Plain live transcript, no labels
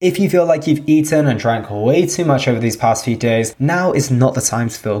If you feel like you've eaten and drank way too much over these past few days, now is not the time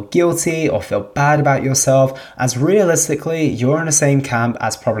to feel guilty or feel bad about yourself, as realistically, you're in the same camp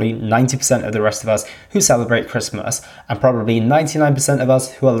as probably 90% of the rest of us who celebrate Christmas, and probably 99% of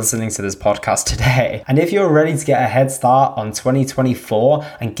us who are listening to this podcast today. And if you're ready to get a head start on 2024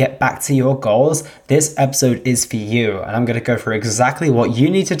 and get back to your goals, this episode is for you, and I'm going to go through exactly what you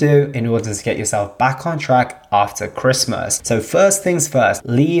need to do in order to get yourself back on track after Christmas. So first things first,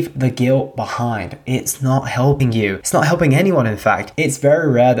 leave the guilt behind. It's not helping you. It's not helping anyone, in fact. It's very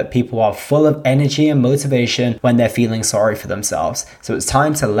rare that people are full of energy and motivation when they're feeling sorry for themselves. So it's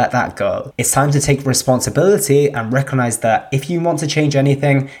time to let that go. It's time to take responsibility and recognize that if you want to change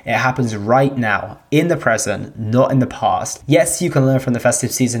anything, it happens right now, in the present, not in the past. Yes, you can learn from the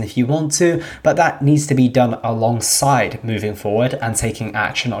festive season if you want to, but that needs to be done alongside moving forward and taking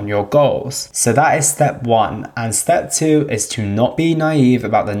action on your goals. So that is step one. And step two is to not be naive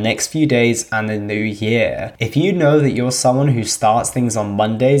about the next few days and the new year. If you know that you're someone who starts things on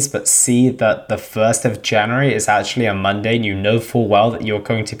Mondays but see that the 1st of January is actually a Monday and you know full well that you're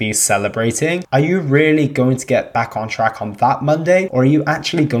going to be celebrating, are you really going to get back on track on that Monday, or are you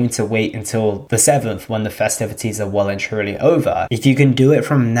actually going to wait until the 7th when the festivities are well and truly over? If you can do it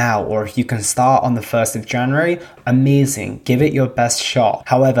from now, or if you can start on the 1st of January, amazing, give it your best shot.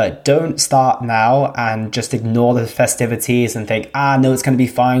 However, don't start now and just ignore the festivities and think, no, it's going to be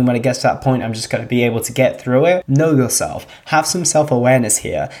fine. When it gets to that point, I'm just going to be able to get through it. Know yourself. Have some self-awareness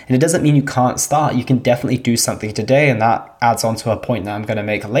here. And it doesn't mean you can't start. You can definitely do something today, and that adds on to a point that I'm going to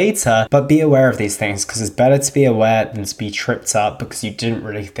make later. But be aware of these things, because it's better to be aware than to be tripped up because you didn't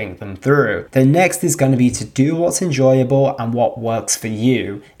really think them through. The next is going to be to do what's enjoyable and what works for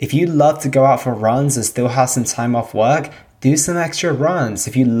you. If you love to go out for runs and still have some time off work, do some extra runs.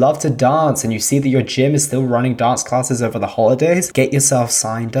 If you love to dance and you see that your gym is still running dance classes over the holidays, get yourself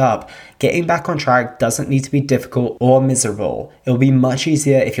signed up. Getting back on track doesn't need to be difficult or miserable. It'll be much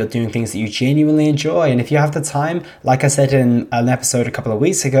easier if you're doing things that you genuinely enjoy. And if you have the time, like I said in an episode a couple of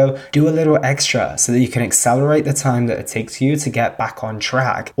weeks ago, do a little extra so that you can accelerate the time that it takes you to get back on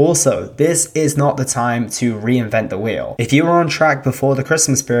track. Also, this is not the time to reinvent the wheel. If you were on track before the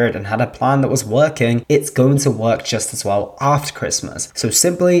Christmas period and had a plan that was working, it's going to work just as well after Christmas. So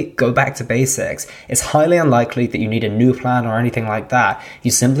simply go back to basics. It's highly unlikely that you need a new plan or anything like that.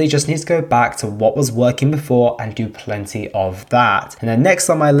 You simply just need to go back to what was working before and do plenty of that. And then next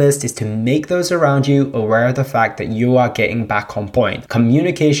on my list is to make those around you aware of the fact that you are getting back on point.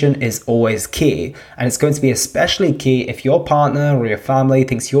 Communication is always key, and it's going to be especially key if your partner or your family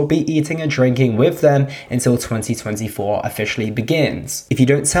thinks you'll be eating and drinking with them until 2024 officially begins. If you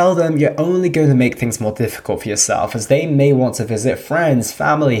don't tell them, you're only going to make things more difficult for yourself, as they may want to visit friends,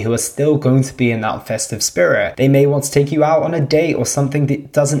 family who are still going to be in that festive spirit. They may want to take you out on a date or something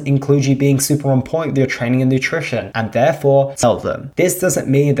that doesn't include you being super on point with your training and nutrition, and therefore tell them. This doesn't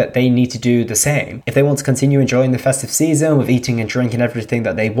mean that they need to do the same. If they want to continue enjoying the festive season with eating and drinking everything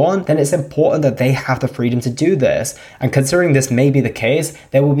that they want, then it's important that they have the freedom to do this. And considering this may be the case,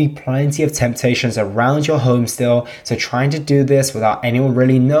 there will be plenty of temptations around your home still, so trying to do this without anyone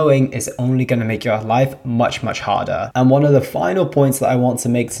really knowing is only going to make your life much, much harder. And one of the final points that I want to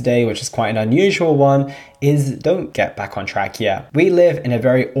make today, which is quite an unusual one, is don't get back on track yet. We live in a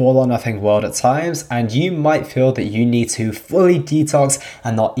very all or nothing world at times, and you might feel that you need to fully detox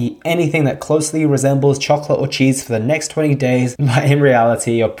and not eat anything that closely resembles chocolate or cheese for the next 20 days. But in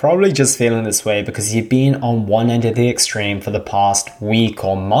reality, you're probably just feeling this way because you've been on one end of the extreme for the past week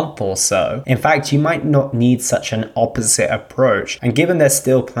or month or so. In fact, you might not need such an opposite approach. And given there's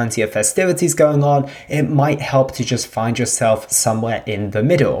still plenty of festivities going on, it might help to just find yourself somewhere in the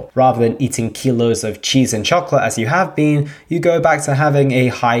middle. Rather than eating kilos of cheese and chocolate as you have been, you go back to having a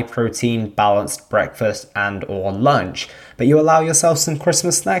high protein balanced breakfast and or lunch, but you allow yourself some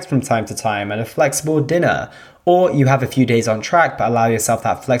Christmas snacks from time to time and a flexible dinner. Or you have a few days on track but allow yourself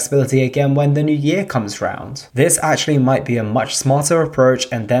that flexibility again when the new year comes round. This actually might be a much smarter approach,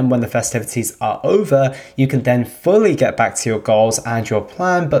 and then when the festivities are over, you can then fully get back to your goals and your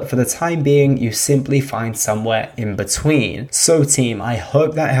plan, but for the time being, you simply find somewhere in between. So team, I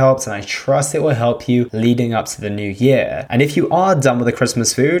hope that helped, and I trust it will help you leading up to the new year. And if you are done with the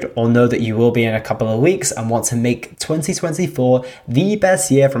Christmas food, or know that you will be in a couple of weeks and want to make 2024 the best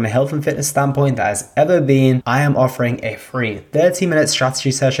year from a health and fitness standpoint that has ever been, I am offering a free 30-minute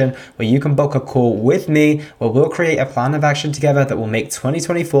strategy session where you can book a call with me, where we'll create a plan of action together that will make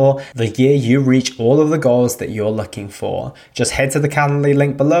 2024 the year you reach all of the goals that you're looking for. Just head to the Calendly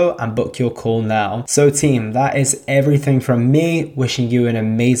link below and book your call now. So team, that is everything from me. Wishing you an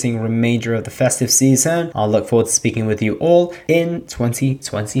amazing remainder of the festive season. I'll look forward to speaking with you all in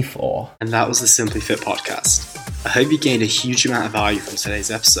 2024. And that was the Simply Fit podcast. I hope you gained a huge amount of value from today's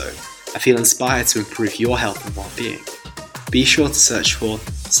episode. I feel inspired to improve your health and well-being. Be sure to search for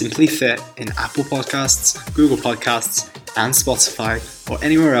Simply Fit in Apple Podcasts, Google Podcasts, and Spotify, or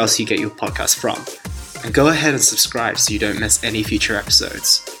anywhere else you get your podcast from. And go ahead and subscribe so you don't miss any future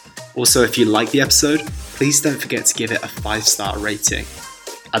episodes. Also, if you like the episode, please don't forget to give it a 5-star rating.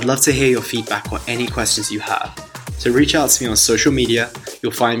 I'd love to hear your feedback or any questions you have. So reach out to me on social media.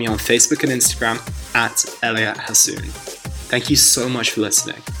 You'll find me on Facebook and Instagram at Elliot Hassoun. Thank you so much for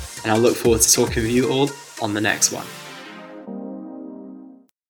listening, and I'll look forward to talking with you all on the next one.